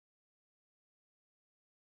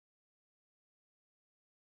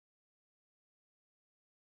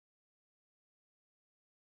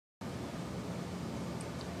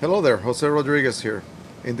Hello there, Jose Rodriguez here.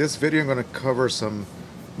 In this video I'm going to cover some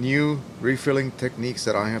new refilling techniques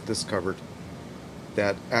that I have discovered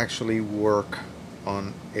that actually work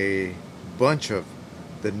on a bunch of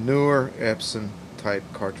the newer Epson type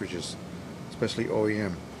cartridges, especially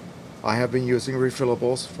OEM. I have been using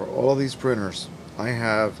refillables for all of these printers. I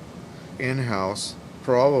have in-house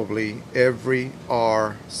probably every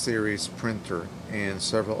R series printer and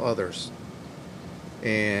several others,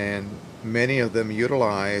 and many of them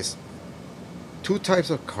utilize two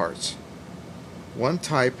types of carts. One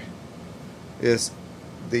type is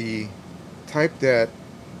the type that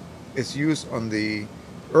is used on the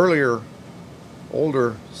earlier,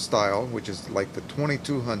 older style, which is like the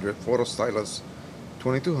 2200 photo stylus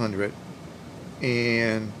 2200,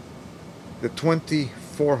 and the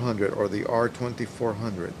 2400 or the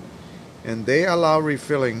R2400, and they allow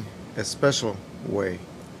refilling a special way.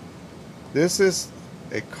 This is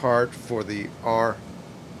a cart for the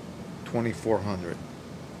R2400,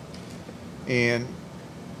 and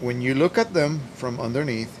when you look at them from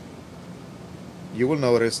underneath, you will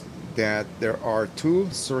notice that there are two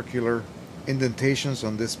circular indentations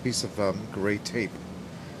on this piece of gray tape.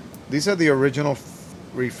 These are the original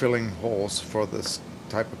refilling holes for this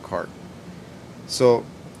type of cart. So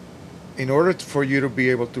in order for you to be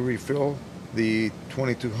able to refill the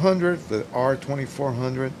 2200, the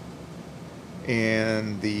R2400,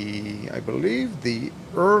 and I believe the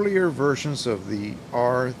earlier versions of the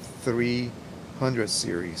R300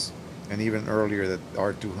 series, and even earlier the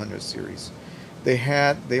R200 series,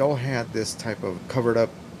 they all had this type of covered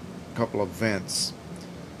up couple of vents.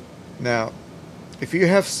 Now, if you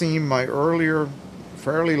have seen my earlier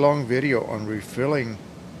fairly long video on refilling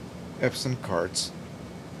Epson carts,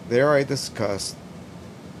 there I discussed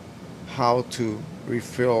how to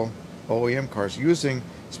refill OEM carts using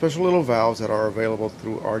special little valves that are available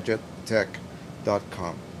through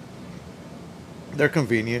rjettech.com. They're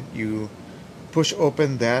convenient. You push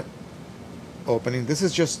open that opening. This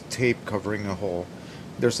is just tape covering a hole.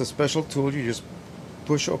 There's a special tool. You just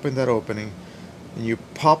push open that opening and you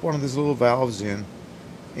pop one of these little valves in,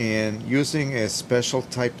 and using a special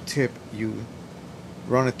type tip, you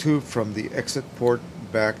run a tube from the exit port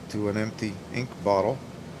back to an empty ink bottle,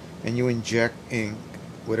 and you inject ink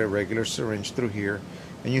with a regular syringe through here,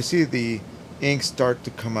 and you see the ink start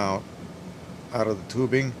to come out of the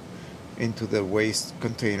tubing into the waste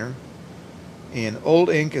container, and old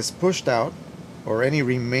ink is pushed out, or any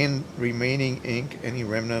remaining ink, any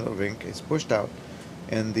remnant of ink is pushed out,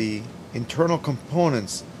 and the internal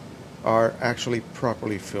components are actually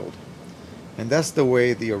properly filled. And that's the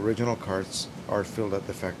way the original carts are filled at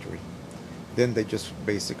the factory. Then they just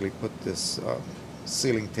basically put this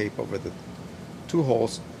sealing tape over the two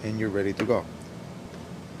holes and you're ready to go.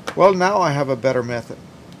 Well, now I have a better method,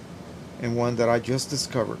 and one that I just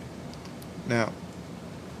discovered. Now,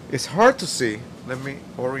 it's hard to see. Let me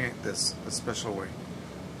orient this a special way.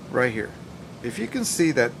 Right here. If you can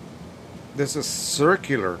see that there's a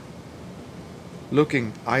circular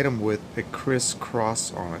looking item with a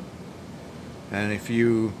crisscross on it, and if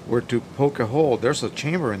you were to poke a hole, there's a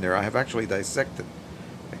chamber in there. I have actually dissected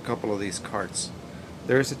a couple of these carts.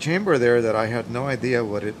 There's a chamber there that I had no idea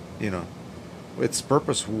what its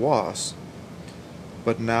purpose was,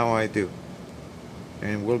 but now I do,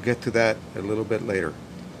 and we'll get to that a little bit later.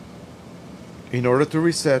 In order to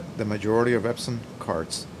reset the majority of Epson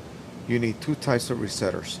carts, you need two types of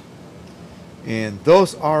resetters, and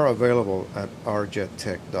those are available at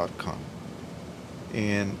rjettech.com,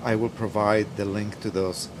 and I will provide the link to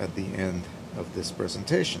those at the end of this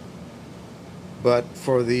presentation. But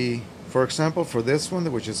for example, for this one,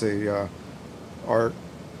 which is a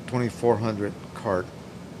R2400 cart,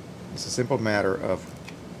 it's a simple matter of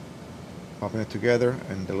popping it together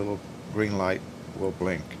and the little green light will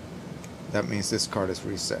blink. That means this cart is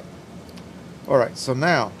reset. Alright, so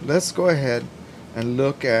now let's go ahead and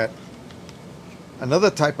look at another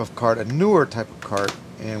type of cart, a newer type of cart,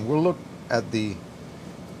 and we'll look at the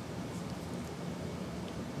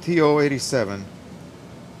TO87.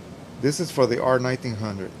 This is for the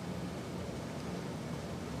R1900.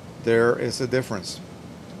 There is a difference.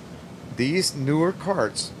 These newer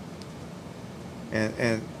carts,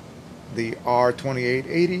 and the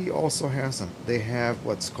R2880 also has them. They have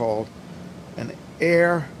what's called an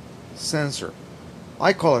air sensor.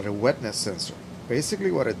 I call it a wetness sensor.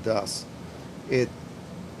 Basically what it does, it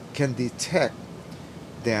can detect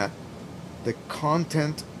that the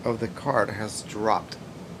content of the cart has dropped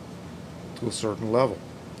to a certain level.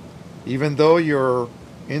 Even though your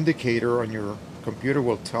indicator on your computer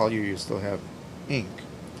will tell you still have ink,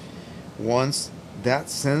 once that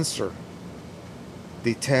sensor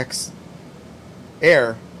detects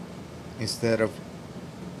air instead of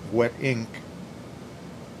wet ink,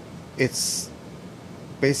 it's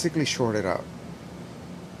basically shorted out.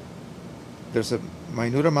 There's a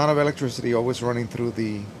minute amount of electricity always running through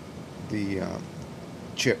the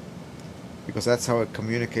chip, because that's how it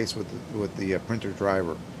communicates with the printer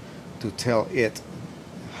driver to tell it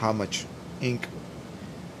how much ink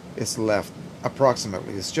is left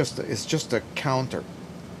approximately. It's just a counter.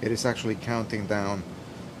 It is actually counting down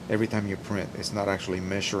every time you print. It's not actually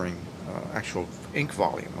measuring actual ink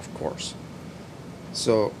volume, of course.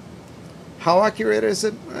 So how accurate is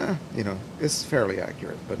it? You know, it's fairly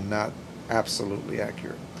accurate, but not absolutely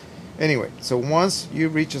accurate. Anyway, so once you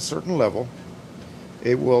reach a certain level,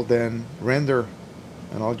 it will then render,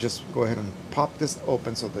 and I'll just go ahead and pop this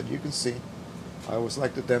open so that you can see. I always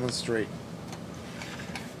like to demonstrate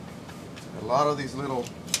a lot of these little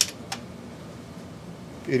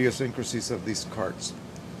idiosyncrasies of these cards.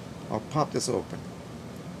 I'll pop this open.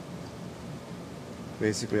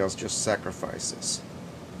 Basically, I'll just sacrifice this.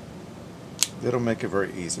 It'll make it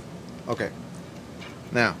very easy. Okay,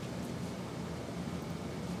 now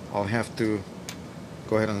I'll have to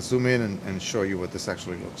go ahead and zoom in and show you what this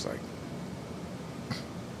actually looks like.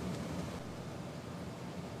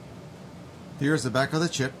 Here's the back of the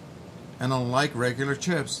chip, and unlike regular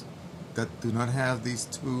chips that do not have these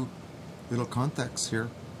two little contacts here,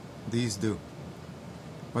 these do.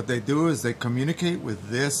 What they do is they communicate with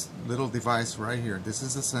this little device right here. This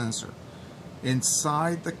is a sensor.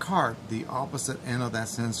 Inside the card, the opposite end of that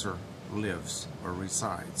sensor lives or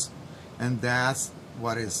resides, and that's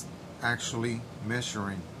what is actually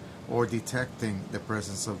measuring or detecting the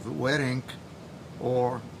presence of wet ink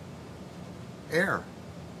or air,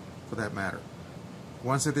 for that matter.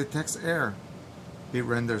 Once it detects air, it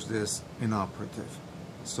renders this inoperative,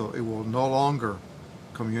 so it will no longer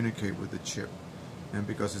communicate with the chip. And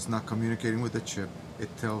because it's not communicating with the chip,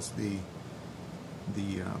 it tells the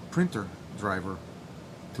printer driver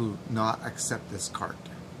to not accept this card.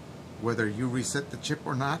 Whether you reset the chip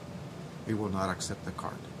or not, it will not accept the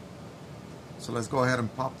card. So let's go ahead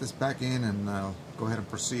and pop this back in, and I'll go ahead and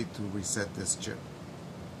proceed to reset this chip.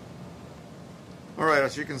 Alright,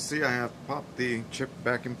 as you can see, I have popped the chip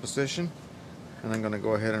back in position, and I'm going to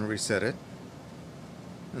go ahead and reset it.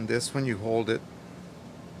 And this one, you hold it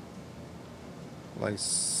like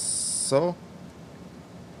so,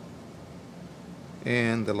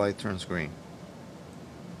 and the light turns green.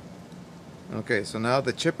 Okay, so now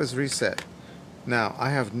the chip is reset. Now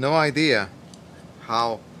I have no idea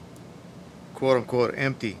how quote-unquote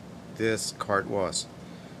empty this card was,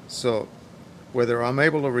 so whether I'm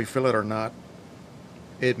able to refill it or not,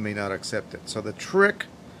 it may not accept it. So the trick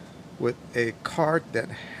with a card that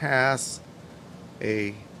has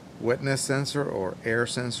a wetness sensor or air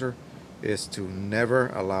sensor is to never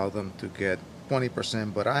allow them to get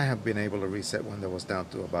 20%, but I have been able to reset one that was down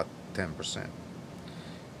to about 10%.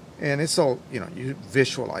 And it's all, you know, you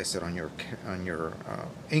visualize it on your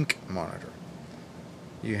ink monitor.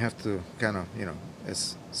 You have to kind of, you know,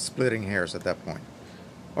 it's splitting hairs at that point.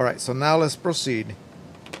 All right, so now let's proceed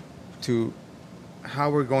to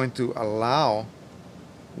how we're going to allow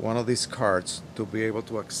one of these cards to be able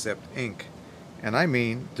to accept ink, and I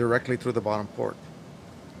mean directly through the bottom port,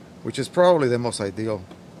 which is probably the most ideal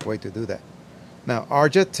way to do that. Now,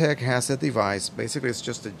 RJ Tech has a device, basically it's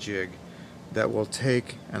just a jig that will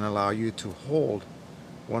take and allow you to hold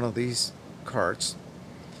one of these cards.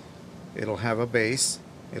 It'll have a base,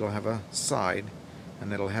 it'll have a side,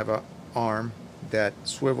 and it'll have an arm that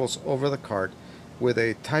swivels over the card with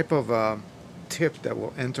a type of tip that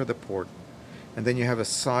will enter the port, and then you have a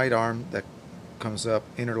side arm that comes up,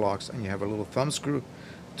 interlocks, and you have a little thumb screw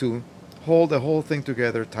to hold the whole thing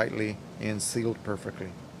together tightly and sealed perfectly.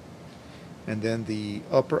 And then the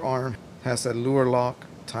upper arm has a lure lock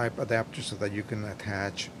type adapter so that you can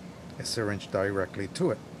attach a syringe directly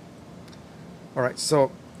to it. Alright,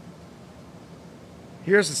 so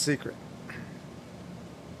here's the secret.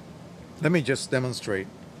 Let me just demonstrate,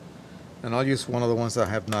 and I'll use one of the ones that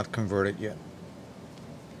I have not converted yet.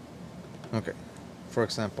 Okay, for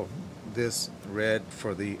example, this red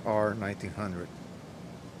for the R1900.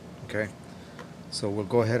 Okay, so we'll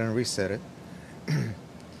go ahead and reset it.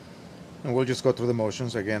 And we'll just go through the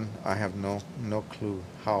motions. Again, I have no clue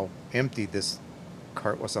how empty this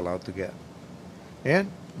cart was allowed to get. And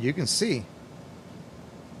you can see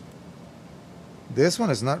this one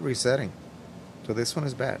is not resetting, so this one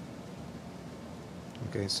is bad.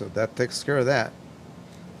 Okay, so that takes care of that.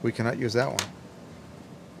 We cannot use that one.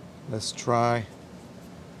 Let's try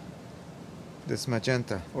this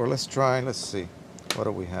magenta, or let's see, what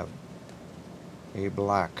do we have? A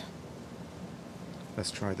black.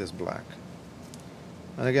 Let's try this black.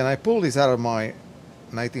 And again, I pulled these out of my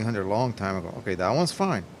 1900 long time ago. Okay, that one's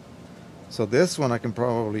fine. So this one I can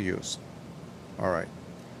probably use. All right.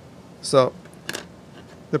 So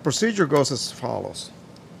the procedure goes as follows.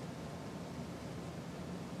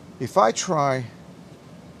 If I try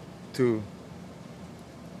to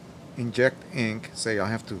inject ink, say I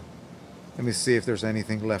have to, let me see if there's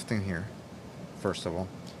anything left in here, first of all.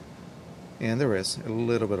 And there is a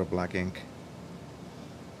little bit of black ink.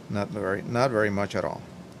 Not very much at all.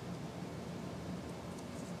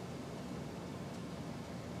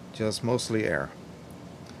 Just mostly air.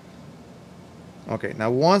 Okay,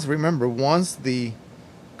 now remember, once the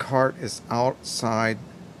cart is outside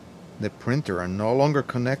the printer and no longer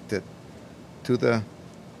connected to the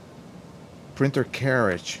printer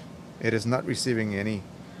carriage, it is not receiving any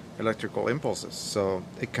electrical impulses, so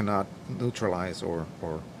it cannot neutralize or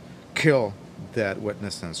kill that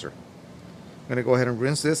wetness sensor. I'm going to go ahead and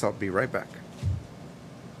rinse this. I'll be right back.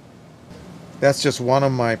 That's just one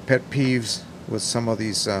of my pet peeves with some of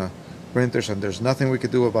these printers, and there's nothing we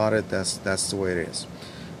could do about it. That's the way it is.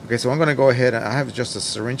 Okay, so I'm going to go ahead, and I have just a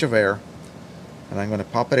syringe of air, and I'm going to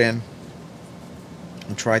pop it in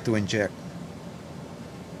and try to inject.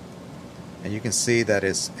 And you can see that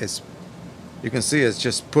it's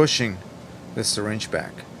just pushing the syringe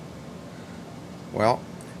back. Well,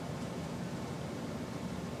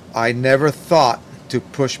 I never thought to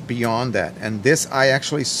push beyond that, and this I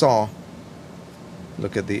actually saw.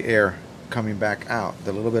 Look at the air coming back out,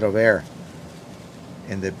 the little bit of air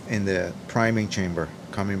in the priming chamber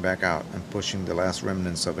coming back out and pushing the last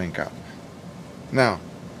remnants of ink out. Now,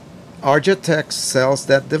 Argentech sells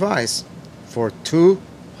that device for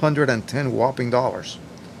 $210 whopping dollars,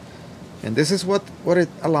 and this is what it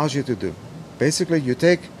allows you to do. Basically, you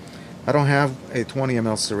take, I don't have a 20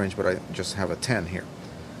 ml syringe, but I just have a 10 here.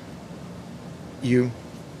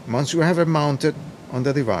 Once you have it mounted on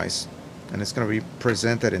the device, and it's going to be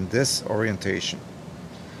presented in this orientation,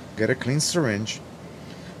 get a clean syringe,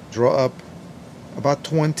 draw up about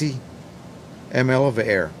 20 ml of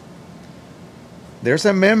air. There's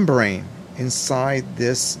a membrane inside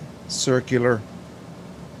this circular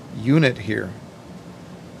unit here,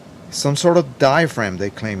 some sort of diaphragm they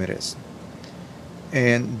claim it is,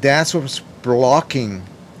 and that's what's blocking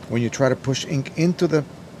when you try to push ink into the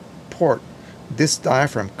port. This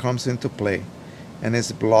diaphragm comes into play and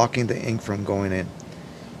is blocking the ink from going in.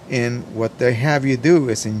 And what they have you do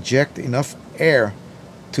is inject enough air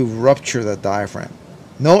to rupture the diaphragm.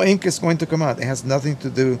 No ink is going to come out. It has nothing to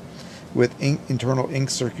do with internal ink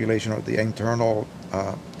circulation or the internal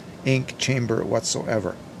ink chamber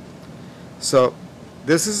whatsoever. So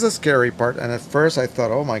this is the scary part, and at first I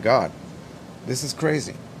thought, oh my God, this is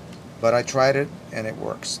crazy. But I tried it and it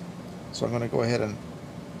works. So I'm going to go ahead and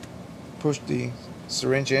push the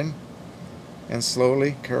syringe in, and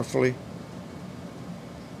slowly, carefully,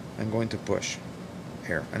 I'm going to push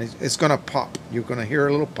air, and it's going to pop. You're going to hear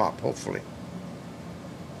a little pop, hopefully.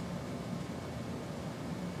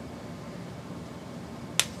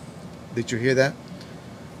 Did you hear that?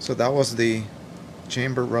 So that was the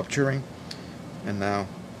chamber rupturing, and now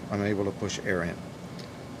I'm able to push air in.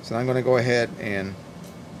 So I'm going to go ahead, and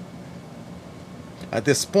at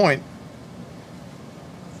this point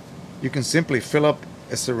you can simply fill up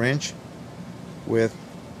a syringe with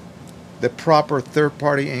the proper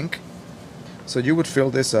third-party ink. So you would fill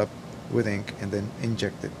this up with ink and then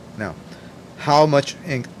inject it. Now, how much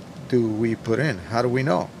ink do we put in? How do we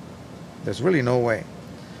know? There's really no way.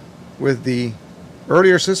 With the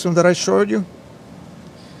earlier system that I showed you,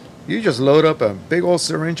 you just load up a big old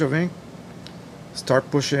syringe of ink, start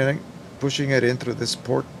pushing it in through this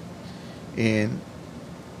port, and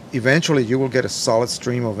eventually you will get a solid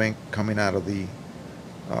stream of ink coming out of the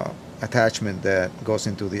attachment that goes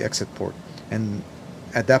into the exit port. And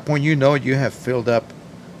at that point, you know you have filled up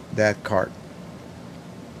that cart.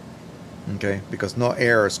 Okay, because no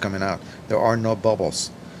air is coming out. There are no bubbles.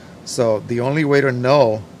 So the only way to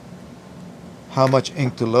know how much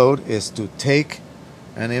ink to load is to take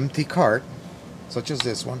an empty cart, such as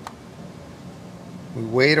this one. We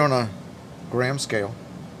weigh it on a gram scale.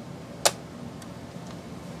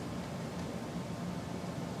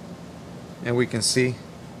 And we can see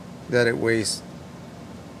that it weighs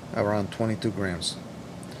around 22 grams.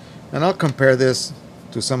 And I'll compare this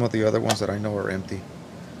to some of the other ones that I know are empty.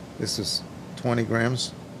 This is 20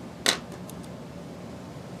 grams.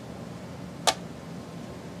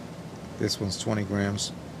 This one's 20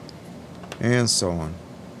 grams. And so on.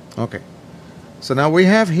 Okay. So now we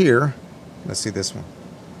have here, let's see this one.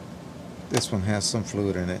 This one has some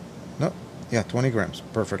fluid in it. No, yeah, 20 grams,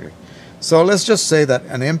 perfectly. So let's just say that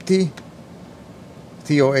an empty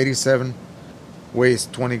TO-87 weighs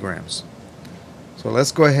 20 grams. So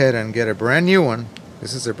let's go ahead and get a brand new one.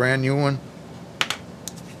 This is a brand new one,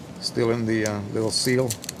 still in the little seal.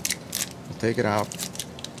 We'll take it out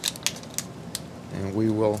and we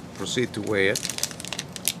will proceed to weigh it.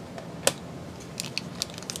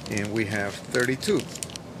 And we have 32.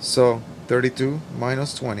 So 32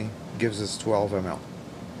 minus 20 gives us 12 ml.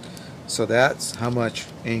 So that's how much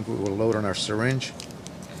ink we will load on our syringe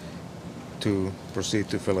to proceed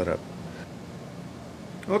to fill it up.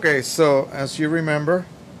 Okay, so as you remember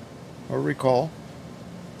or recall,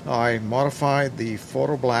 I modified the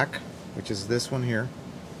photo black, which is this one here,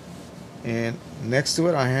 and next to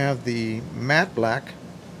it I have the matte black,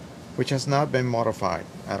 which has not been modified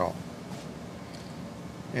at all.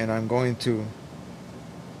 And I'm going to,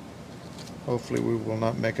 hopefully we will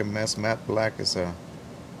not make a mess. Matte black is a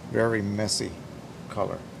very messy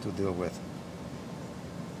color to deal with.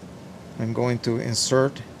 I'm going to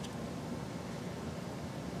insert,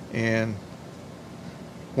 and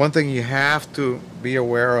one thing you have to be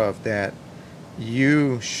aware of, that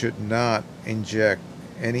you should not inject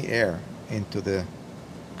any air into the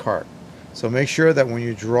cart. So make sure that when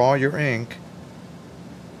you draw your ink,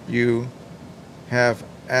 you have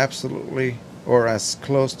absolutely or as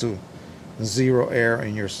close to zero air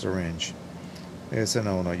in your syringe. It's a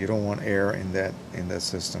no-no. You don't want air in that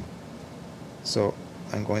system. So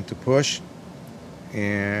I'm going to push,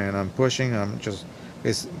 and I'm pushing.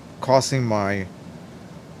 It's causing my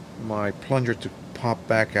plunger to pop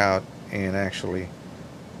back out, and actually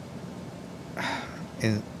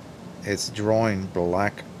it's drawing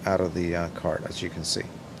black out of the cart, as you can see.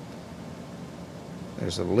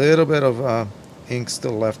 There's a little bit of ink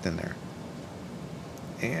still left in there,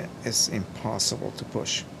 and it's impossible to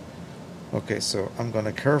push. Okay, so I'm going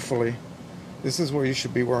to carefully, this is where you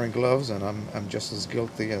should be wearing gloves, and I'm just as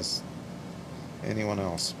guilty as anyone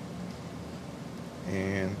else.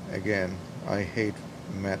 And again, I hate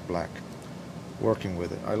matte black working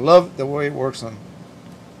with it. I love the way it works on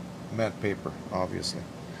matte paper, obviously.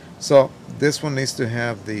 So this one needs to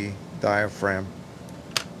have the diaphragm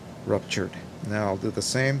ruptured. Now I'll do the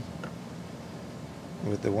same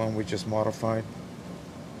with the one we just modified.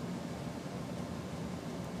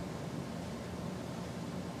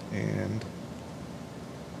 And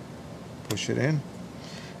push it in.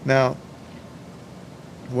 Now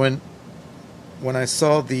when I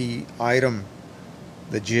saw the item,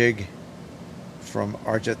 the jig from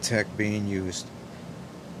Arjatec being used,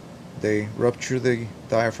 they ruptured the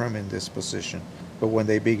diaphragm in this position, but when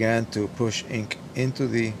they began to push ink into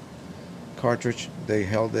the cartridge, they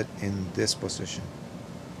held it in this position.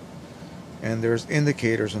 And there's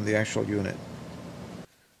indicators on the actual unit.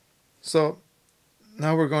 So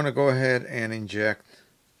now we're going to go ahead and inject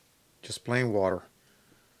just plain water.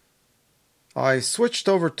 I switched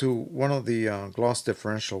over to one of the gloss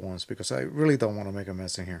differential ones because I really don't want to make a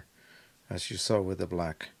mess in here, as you saw with the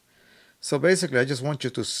black. So basically I just want you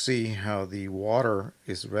to see how the water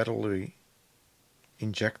is readily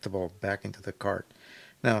injectable back into the cart.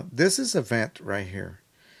 Now this is a vent right here,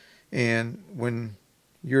 and when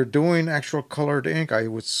you're doing actual colored ink, I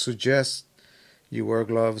would suggest you wear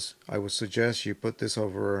gloves. I would suggest you put this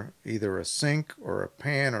over either a sink or a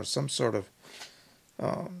pan or some sort of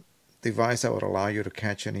device that would allow you to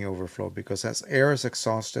catch any overflow, because as air is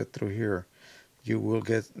exhausted through here, you will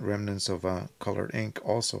get remnants of colored ink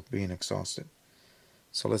also being exhausted.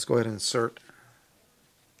 So let's go ahead and insert.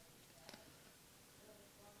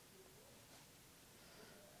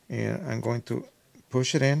 And I'm going to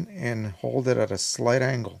push it in and hold it at a slight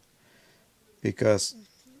angle, because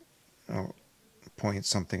I'll point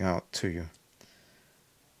something out to you.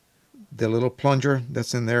 The little plunger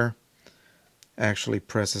that's in there actually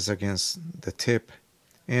presses against the tip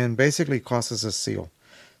and basically causes a seal.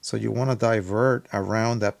 So you want to divert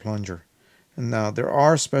around that plunger. And now there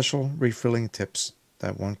are special refilling tips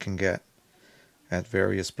that one can get at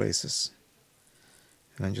various places.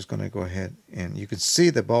 And I'm just going to go ahead, and you can see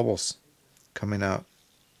the bubbles coming out.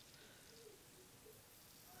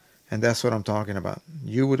 And that's what I'm talking about.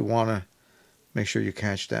 You would want to make sure you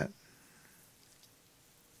catch that.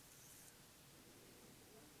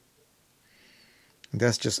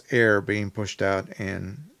 That's just air being pushed out,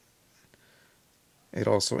 and it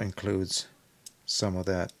also includes some of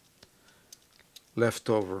that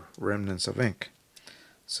leftover remnants of ink.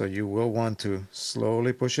 So you will want to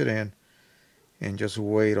slowly push it in and just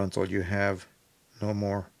wait until you have no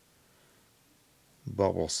more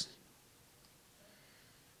bubbles.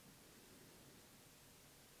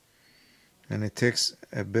 And it takes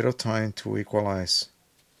a bit of time to equalize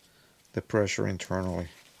the pressure internally.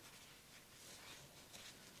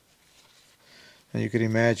 And you can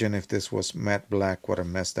imagine if this was matte black, what a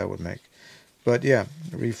mess that would make. But yeah,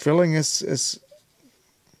 refilling is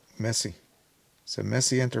messy. It's a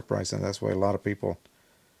messy enterprise, and that's why a lot of people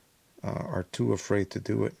are too afraid to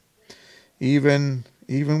do it. Even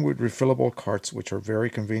with refillable carts, which are very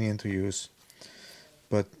convenient to use,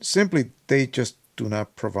 but simply they just do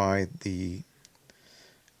not provide the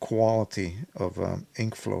quality of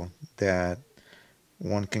ink flow that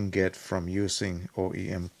one can get from using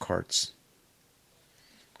OEM carts.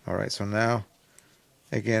 All right, so now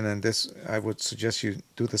again, and this, I would suggest you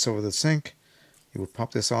do this over the sink. You will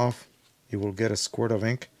pop this off. You will get a squirt of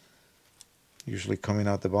ink, usually coming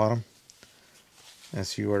out the bottom,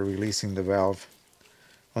 as you are releasing the valve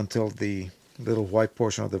until the little white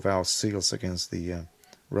portion of the valve seals against the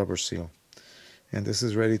rubber seal. And this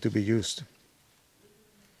is ready to be used.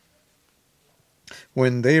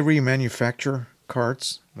 When they remanufacture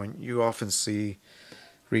carts, when you often see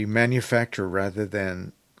remanufacture rather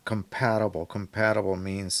than compatible. Compatible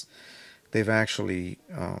means they've actually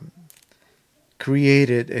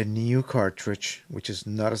created a new cartridge which is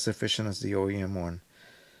not as efficient as the OEM one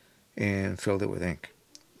and filled it with ink.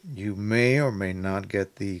 You may or may not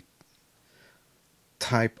get the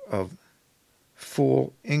type of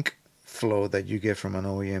full ink flow that you get from an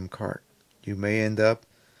OEM cart. You may end up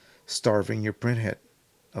starving your printhead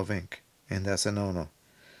of ink, and that's a no-no.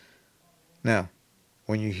 Now,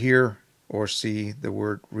 when you hear or see the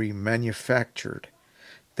word remanufactured,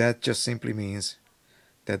 that just simply means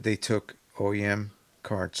that they took OEM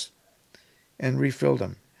carts and refilled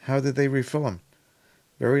them. How did they refill them?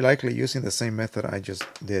 Very likely using the same method I just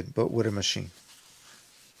did, but with a machine.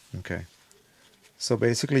 Okay. So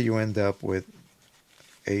basically you end up with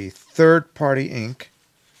a third-party ink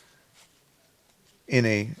in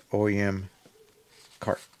a OEM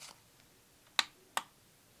cart.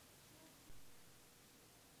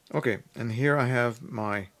 Okay, and here I have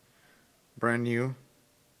my brand new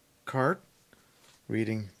cart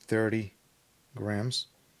reading 30 grams,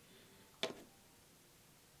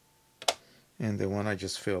 and the one I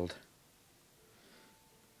just filled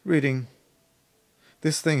reading,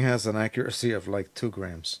 this thing has an accuracy of like 2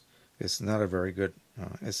 grams. It's not a very good,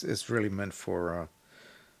 it's really meant for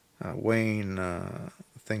weighing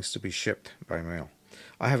things to be shipped by mail.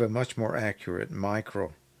 I have a much more accurate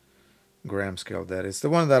micro gram scale. That is the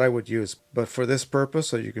one that I would use, but for this purpose,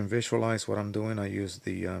 so you can visualize what I'm doing, I use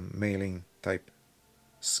the mailing type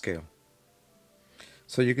scale.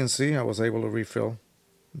 So you can see I was able to refill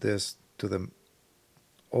this to the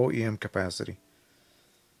OEM capacity.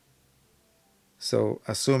 So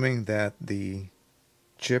assuming that the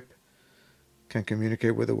chip can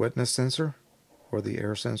communicate with the wetness sensor or the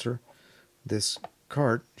air sensor, this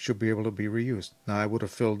cart should be able to be reused. Now I would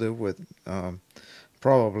have filled it with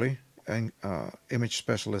probably an Image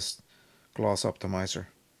Specialist Gloss Optimizer,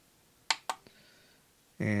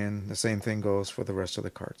 and the same thing goes for the rest of the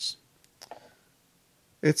carts.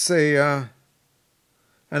 It's a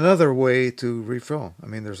another way to refill. I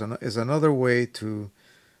mean, is another way to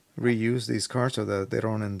reuse these carts so that they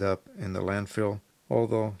don't end up in the landfill.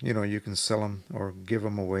 Although, you know, you can sell them or give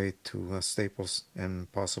them away to Staples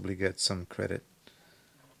and possibly get some credit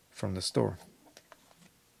from the store.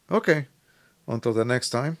 Okay, until the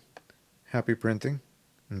next time, happy printing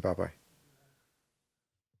and bye-bye.